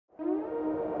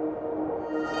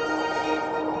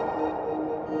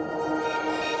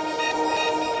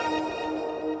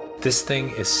This thing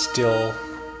is still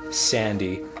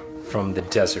sandy from the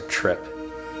desert trip.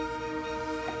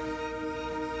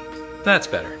 That's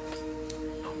better.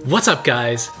 What's up,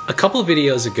 guys? A couple of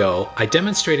videos ago, I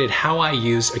demonstrated how I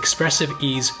use Expressive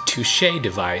E's Touché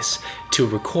device to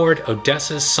record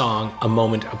ODESZA's song A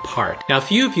Moment Apart. Now, a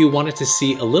few of you wanted to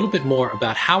see a little bit more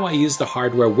about how I use the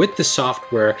hardware with the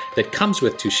software that comes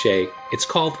with Touché. It's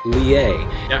called Lié.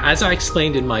 Now, as I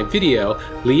explained in my video,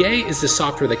 Lié is the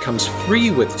software that comes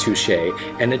free with Touché,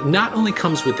 and it not only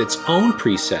comes with its own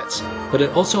presets, but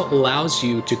it also allows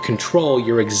you to control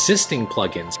your existing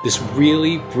plugins. This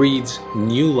really breathes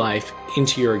new life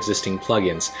into your existing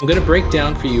plugins. I'm going to break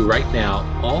down for you right now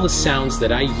all the sounds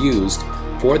that I used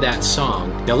for that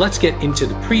song. Now let's get into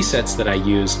the presets that I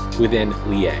use within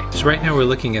Lié. So right now we're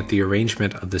looking at the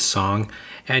arrangement of the song,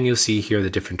 and you'll see here the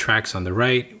different tracks on the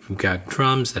right. We've got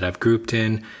drums that I've grouped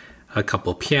in, a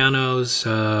couple pianos,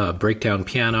 a breakdown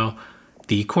piano,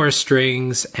 the chorus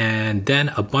strings, and then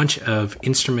a bunch of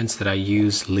instruments that I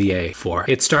use Lié for.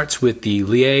 It starts with the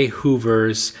Lié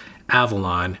Hoover's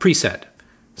Avalon preset.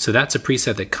 So that's a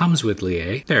preset that comes with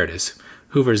Lié. There it is,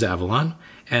 Hoover's Avalon,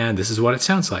 and this is what it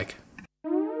sounds like.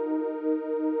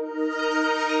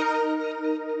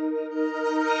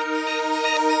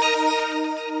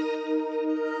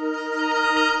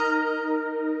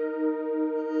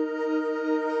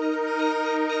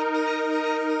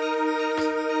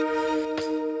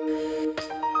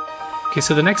 Okay,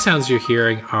 so the next sounds you're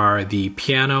hearing are the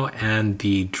piano and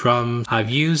the drum. I've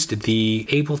used the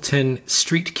Ableton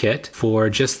Street Kit for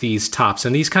just these tops,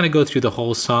 and these kind of go through the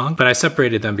whole song, but I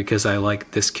separated them because I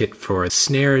like this kit for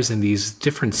snares and these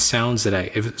different sounds that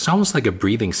it's almost like a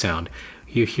breathing sound.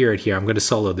 You hear it here. I'm going to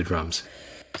solo the drums.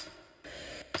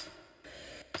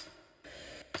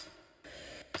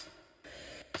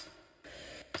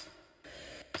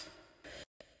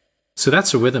 So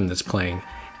that's the rhythm that's playing.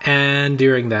 And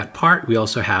during that part, we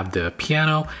also have the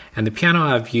piano, and the piano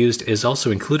I've used is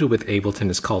also included with Ableton.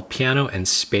 It's called Piano and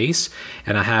Space,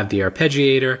 and I have the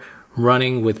arpeggiator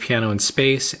running with piano and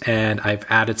space, and I've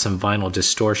added some vinyl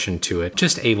distortion to it,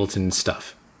 just Ableton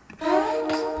stuff.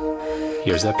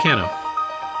 Here's that piano.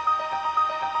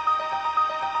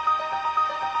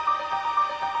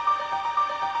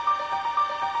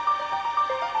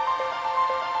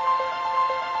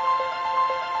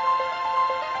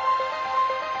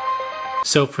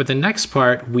 So for the next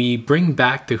part, we bring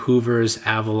back the Hoover's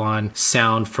Avalon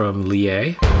sound from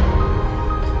Lié.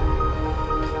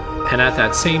 And at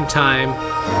that same time,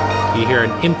 you hear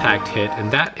an impact hit,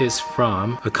 and that is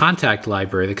from a Kontakt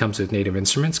library that comes with native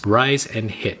instruments, Rise and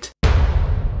Hit.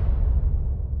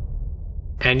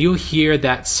 And you'll hear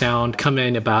that sound come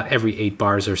in about every 8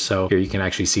 bars or so. Here you can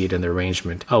actually see it in the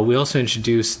arrangement. Oh, we also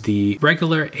introduced the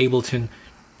regular Ableton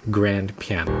grand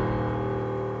piano.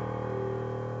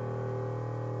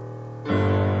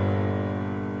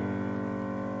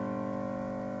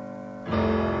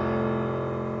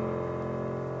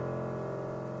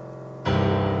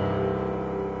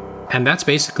 And that's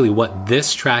basically what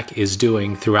this track is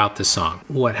doing throughout the song.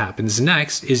 What happens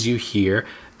next is you hear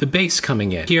the bass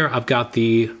coming in. Here I've got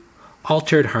the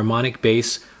altered harmonic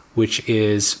bass, which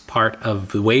is part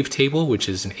of the wavetable, which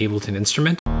is an Ableton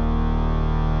instrument.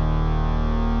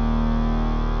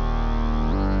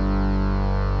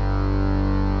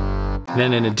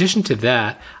 Then in addition to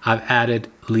that, I've added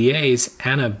Lié's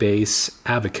Anabass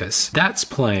Abacus. That's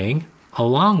playing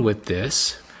along with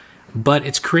this, but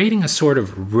it's creating a sort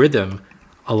of rhythm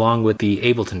along with the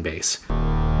Ableton bass.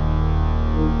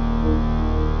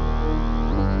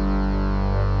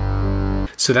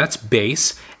 So that's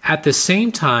bass. At the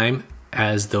same time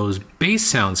as those bass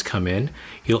sounds come in,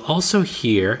 you'll also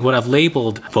hear what I've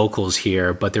labeled vocals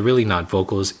here, but they're really not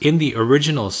vocals. In the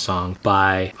original song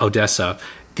by ODESZA,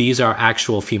 these are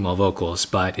actual female vocals,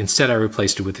 but instead I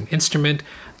replaced it with an instrument.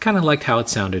 Kind of liked how it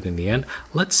sounded in the end.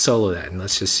 Let's solo that and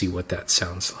let's just see what that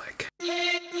sounds like.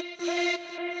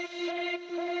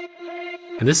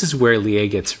 And this is where Lié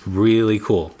gets really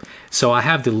cool. So I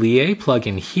have the Lié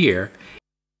plugin here.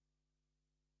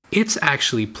 It's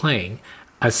actually playing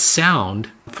a sound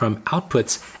from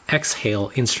Output's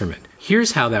Exhale instrument.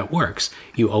 Here's how that works.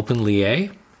 You open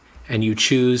Lié and you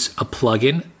choose a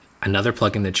plugin, another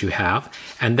plugin that you have,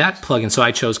 and that plugin, so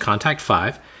I chose Kontakt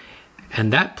 5,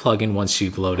 and that plugin, once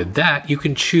you've loaded that, you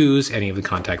can choose any of the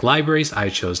Kontakt libraries. I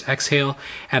chose Exhale,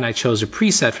 and I chose a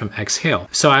preset from Exhale.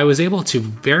 So I was able to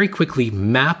very quickly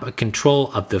map a control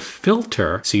of the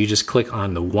filter. So you just click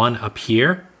on the one up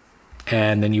here,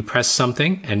 and then you press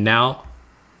something, and now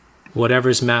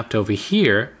whatever's mapped over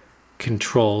here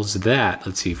controls that.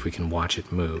 Let's see if we can watch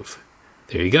it move.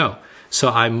 There you go. So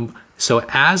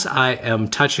as I am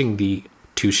touching the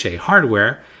Touché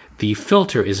hardware, the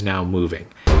filter is now moving.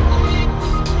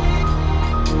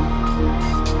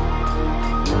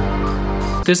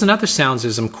 There's another sounds,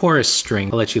 there's some chorus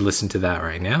string. I'll let you listen to that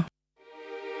right now.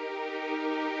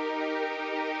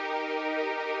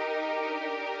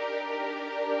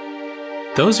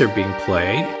 Those are being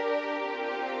played.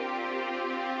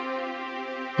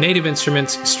 Native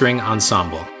Instruments String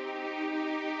Ensemble.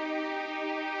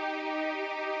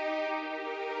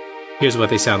 Here's what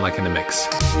they sound like in the mix.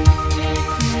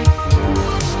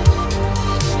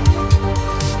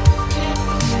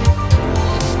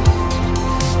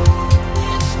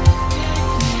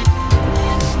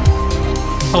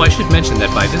 Oh, I should mention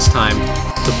that by this time,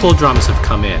 the full drums have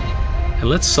come in. And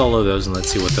let's solo those and let's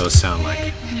see what those sound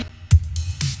like.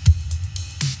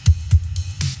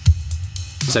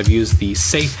 So I've used the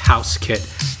Safe House kit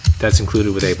that's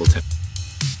included with Ableton.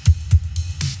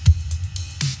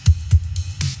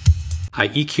 I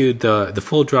EQ'd the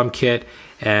full drum kit,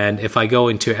 and if I go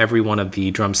into every one of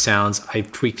the drum sounds,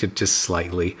 I've tweaked it just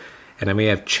slightly, and I may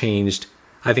have changed,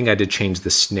 I think I did change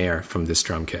the snare from this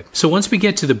drum kit. So once we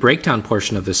get to the breakdown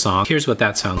portion of the song, here's what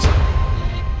that sounds like.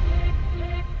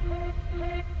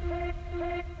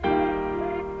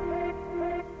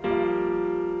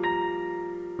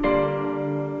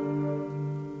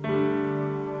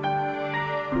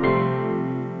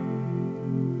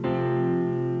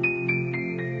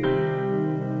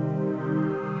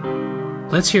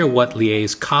 Let's hear what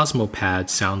Lié's Cosmopad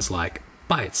sounds like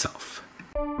by itself.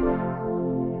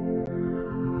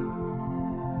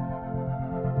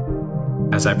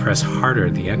 As I press harder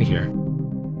at the end here.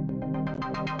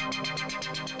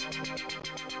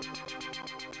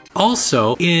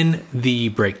 Also, in the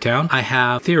breakdown, I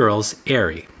have Thirl's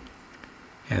Airy.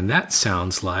 And that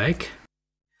sounds like...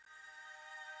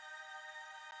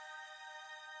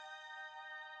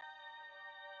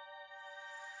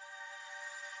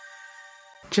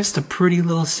 just a pretty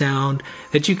little sound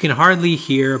that you can hardly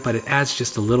hear, but it adds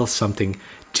just a little something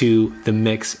to the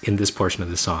mix in this portion of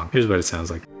the song. Here's what it sounds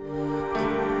like.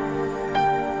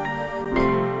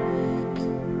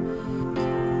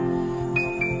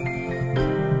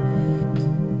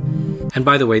 And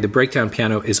by the way, the breakdown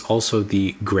piano is also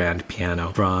the grand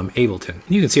piano from Ableton.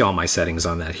 You can see all my settings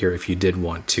on that here if you did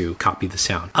want to copy the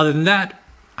sound. Other than that,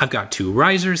 I've got two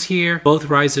risers here. Both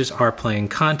risers are playing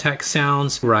Kontakt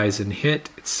sounds. Rise and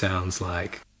hit, it sounds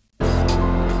like.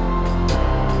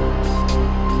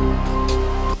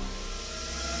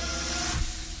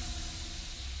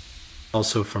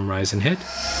 Also from Rise and hit.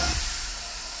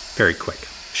 Very quick,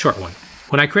 short one.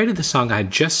 When I created the song, I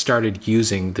had just started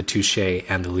using the Touché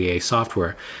and the Lié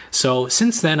software. So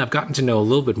since then, I've gotten to know a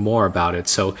little bit more about it.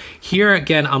 So here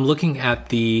again, I'm looking at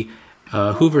the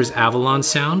Hoover's Avalon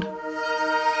sound.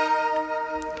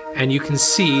 And you can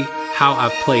see how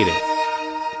I've played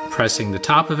it. Pressing the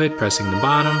top of it, pressing the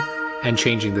bottom, and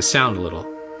changing the sound a little.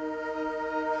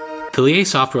 The Lié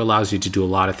software allows you to do a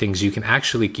lot of things. You can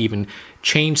actually even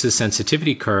change the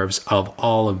sensitivity curves of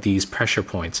all of these pressure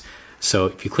points. So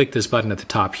if you click this button at the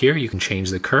top here, you can change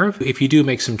the curve. If you do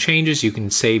make some changes, you can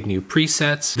save new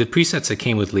presets. The presets that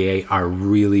came with Lié are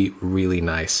really, really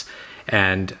nice.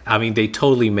 And I mean, they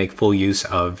totally make full use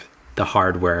of the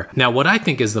hardware. Now, what I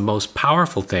think is the most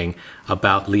powerful thing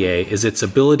about Lié is its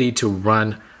ability to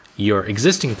run your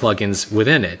existing plugins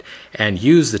within it and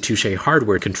use the Touché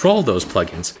hardware to control those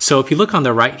plugins. So if you look on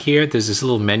the right here, there's this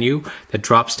little menu that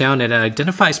drops down and it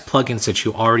identifies plugins that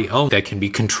you already own that can be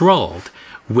controlled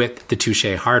with the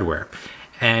Touché hardware.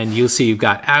 And you'll see you've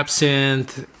got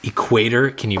Absinthe, Equator.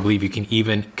 Can you believe you can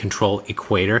even control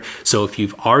Equator? So if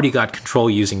you've already got control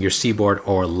using your Seaboard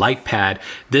or Lightpad,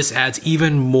 this adds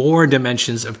even more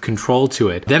dimensions of control to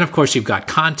it. Then of course you've got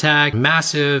Kontakt,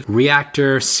 Massive,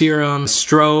 Reactor, Serum,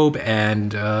 Strobe,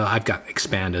 and I've got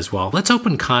Expand as well. Let's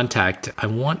open Kontakt. I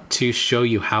want to show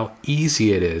you how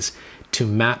easy it is to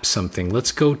map something.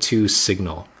 Let's go to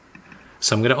Signal.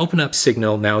 So I'm going to open up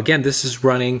Signal. Now again, this is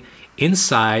running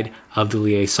inside of the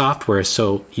Lié software.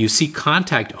 So you see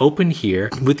Kontakt open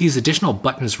here with these additional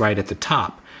buttons right at the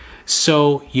top.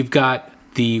 So you've got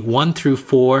the 1 through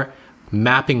 4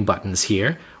 mapping buttons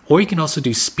here, or you can also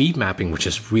do speed mapping, which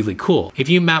is really cool. If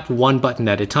you map one button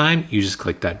at a time, you just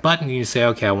click that button and you say,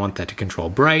 okay, I want that to control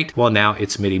bright. Well, now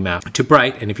it's MIDI mapped to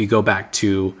bright. And if you go back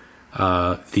to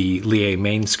the Lié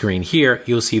main screen here,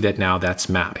 you'll see that now that's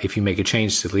mapped. If you make a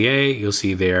change to Lié, you'll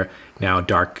see there now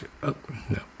dark, oh,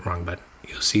 no, wrong button.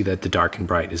 You'll see that the dark and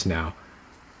bright is now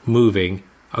moving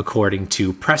according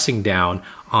to pressing down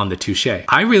on the Touché.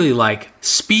 I really like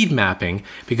speed mapping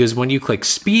because when you click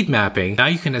speed mapping, now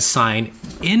you can assign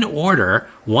in order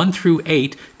 1 through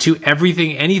 8 to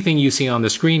anything you see on the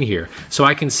screen here. So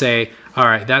I can say, all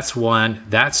right, that's 1,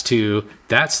 that's 2,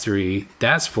 that's 3,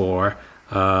 that's 4,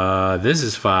 this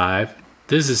is 5,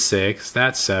 this is 6,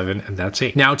 that's 7, and that's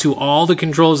 8. Now to all the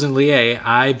controls in Lié,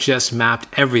 I've just mapped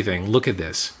everything. Look at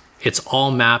this. It's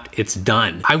all mapped, it's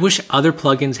done. I wish other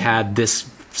plugins had this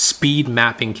speed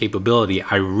mapping capability.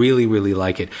 I really, really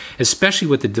like it. Especially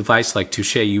with a device like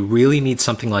Touché, you really need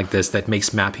something like this that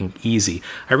makes mapping easy.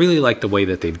 I really like the way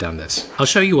that they've done this. I'll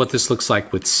show you what this looks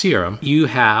like with Serum. You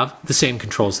have the same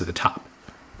controls at the top.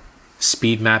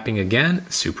 Speed mapping again,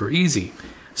 super easy.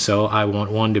 So I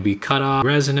want one to be cut off,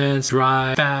 resonance,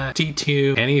 drive, fat,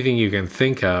 detune, anything you can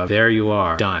think of, there you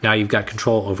are, done. Now you've got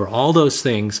control over all those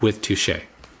things with Touché.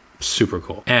 Super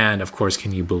cool. And of course,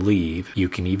 can you believe you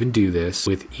can even do this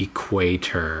with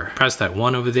Equator? Press that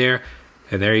 1 over there,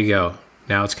 and there you go.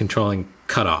 Now it's controlling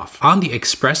cutoff. On the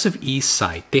Expressive E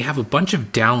site, they have a bunch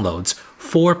of downloads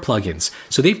for plugins.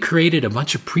 So they've created a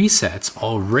bunch of presets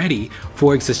already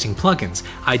for existing plugins.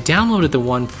 I downloaded the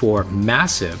one for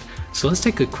Massive. So let's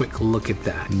take a quick look at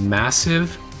that.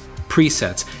 Massive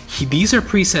presets. These are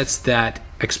presets that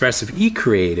Expressive E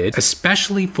created,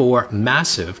 especially for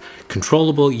Massive,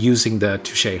 controllable using the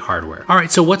Touché hardware. All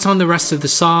right, so what's on the rest of the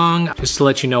song? Just to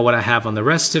let you know what I have on the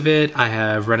rest of it, I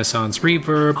have Renaissance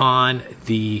Reverb on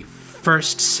the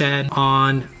first send.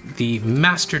 On the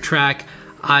master track,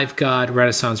 I've got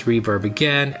Renaissance Reverb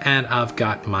again, and I've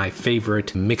got my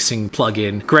favorite mixing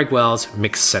plugin, Greg Wells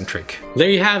Mixcentric. There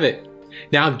you have it.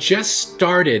 Now, I've just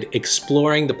started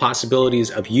exploring the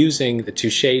possibilities of using the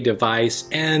Touché device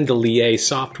and the Lié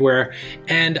software,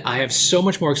 and I have so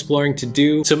much more exploring to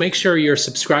do. So make sure you're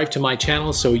subscribed to my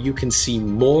channel so you can see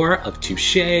more of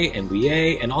Touché and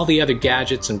Lié and all the other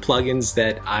gadgets and plugins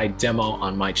that I demo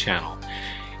on my channel.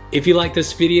 If you like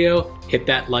this video, hit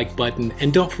that like button,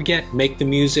 and don't forget, make the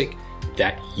music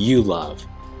that you love.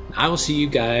 I will see you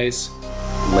guys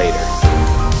later.